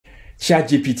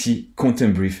ChatGPT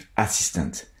Content Brief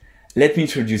Assistant. Let me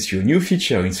introduce you a new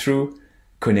feature in thruuu,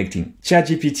 connecting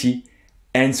ChatGPT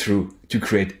and thruuu to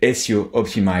create SEO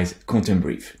optimized content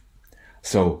brief.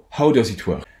 So how does it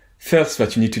work? First,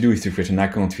 what you need to do is to create an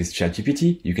account with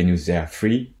ChatGPT. You can use their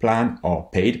free plan or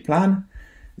paid plan.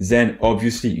 Then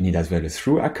obviously you need as well a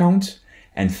thruuu account.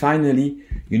 And finally,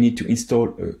 you need to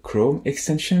install a Chrome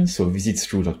extension. So visit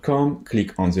thruuu.com,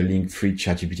 click on the link free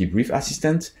ChatGPT Brief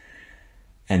Assistant,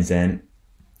 and then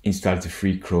install the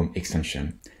free Chrome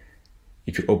extension.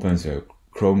 It will open the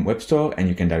Chrome web store and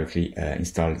you can directly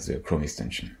install the Chrome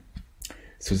extension.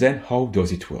 So then how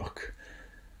does it work?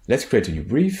 Let's create a new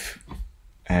brief.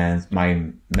 And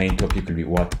my main topic will be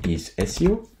what is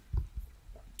SEO.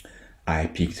 I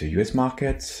pick the US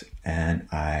market and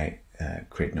I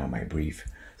create now my brief.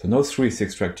 So now thruuu is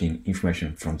extracting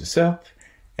information from the SERP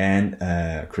and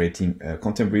creating a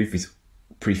content brief with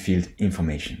pre-filled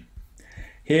information.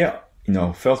 Here in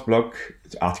our first block,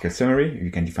 the article summary,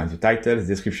 you can define the title, the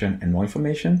description, and more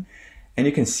information. And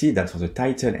you can see that for the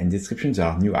title and description, there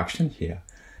are new actions here.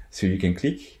 So you can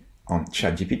click on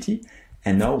ChatGPT,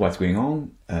 and now what's going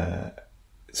on,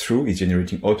 thruuu is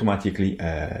generating automatically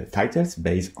titles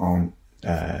based on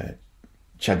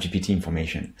ChatGPT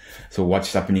information. So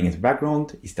what's happening in the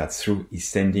background is that thruuu is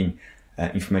sending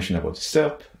information about the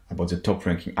SERP, about the top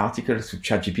ranking articles to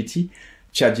ChatGPT.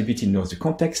 ChatGPT knows the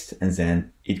context and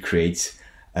then it creates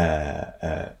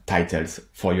titles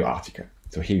for your article.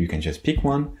 So here you can just pick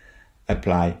one,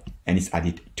 apply, and it's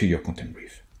added to your content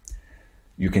brief.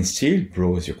 You can still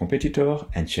browse your competitor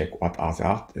and check what are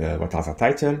the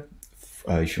titles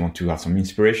if you want to have some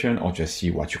inspiration or just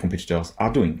see what your competitors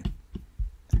are doing.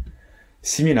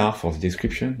 Similar for the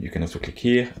description, you can also click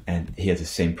here and here's the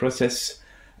same process.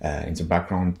 In the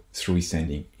background, thruuu is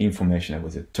sending information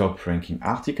about the top ranking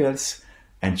articles,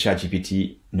 and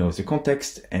ChatGPT knows the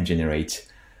context and generates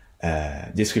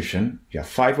description. You have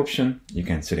 5 options. You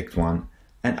can select one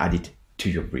and add it to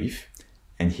your brief.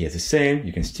 And here's the same.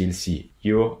 You can still see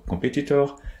your competitor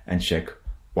and check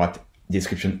what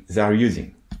description they are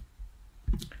using.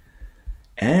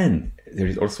 And there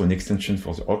is also an extension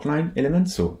for the outline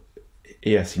element. So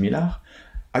here similar.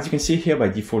 As you can see here, by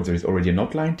default, there is already an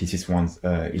outline. This is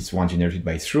one generated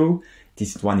by thruuu.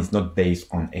 This one is not based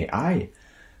on AI.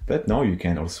 But now you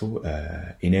can also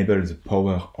enable the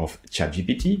power of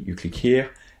ChatGPT. You click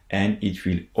here and it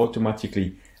will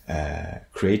automatically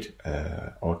create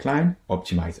an outline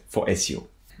optimized for SEO.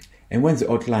 And when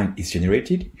the outline is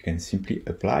generated, you can simply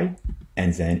apply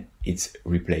and then it's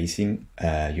replacing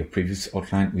your previous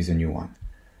outline with a new one.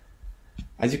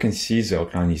 As you can see, the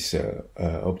outline is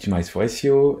optimized for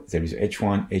SEO. There is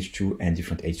H1, H2, and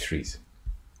different H3s.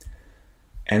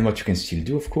 And what you can still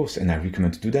do, of course, and I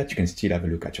recommend to do that, you can still have a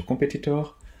look at your competitor.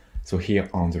 So here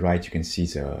on the right, you can see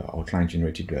the outline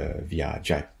generated via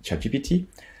ChatGPT.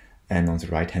 And on the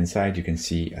right-hand side, you can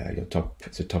see the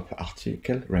top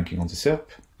article ranking on the SERP.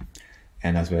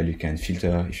 And as well, you can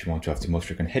filter if you want to have the most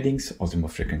frequent headings or the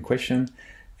most frequent question.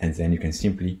 And then you can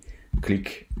simply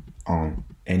click on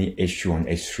any H2 and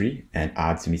H3 and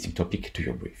add the missing topic to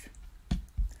your brief.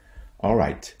 All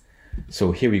right.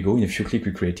 So here we go. In a few clicks,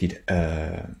 we created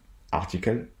an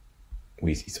article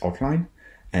with its outline.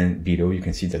 And below, you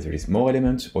can see that there is more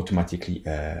elements automatically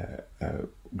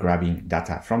grabbing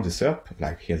data from the SERP,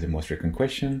 like here's the most frequent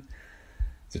question,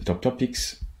 the top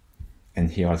topics, and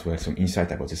here as well some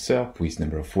insight about the SERP with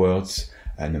number of words,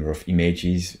 number of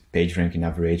images, page ranking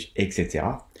average,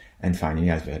 etc. And finally,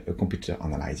 as well, a computer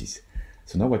analysis.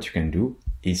 So now what you can do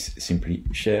is simply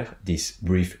share this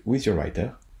brief with your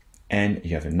writer, and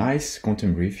you have a nice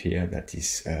content brief here that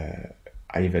is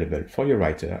available for your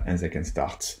writer, and they can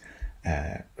start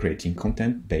creating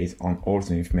content based on all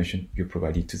the information you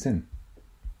provided to them.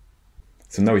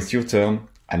 So now it's your turn.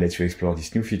 I'll let you explore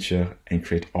this new feature and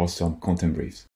create awesome content briefs.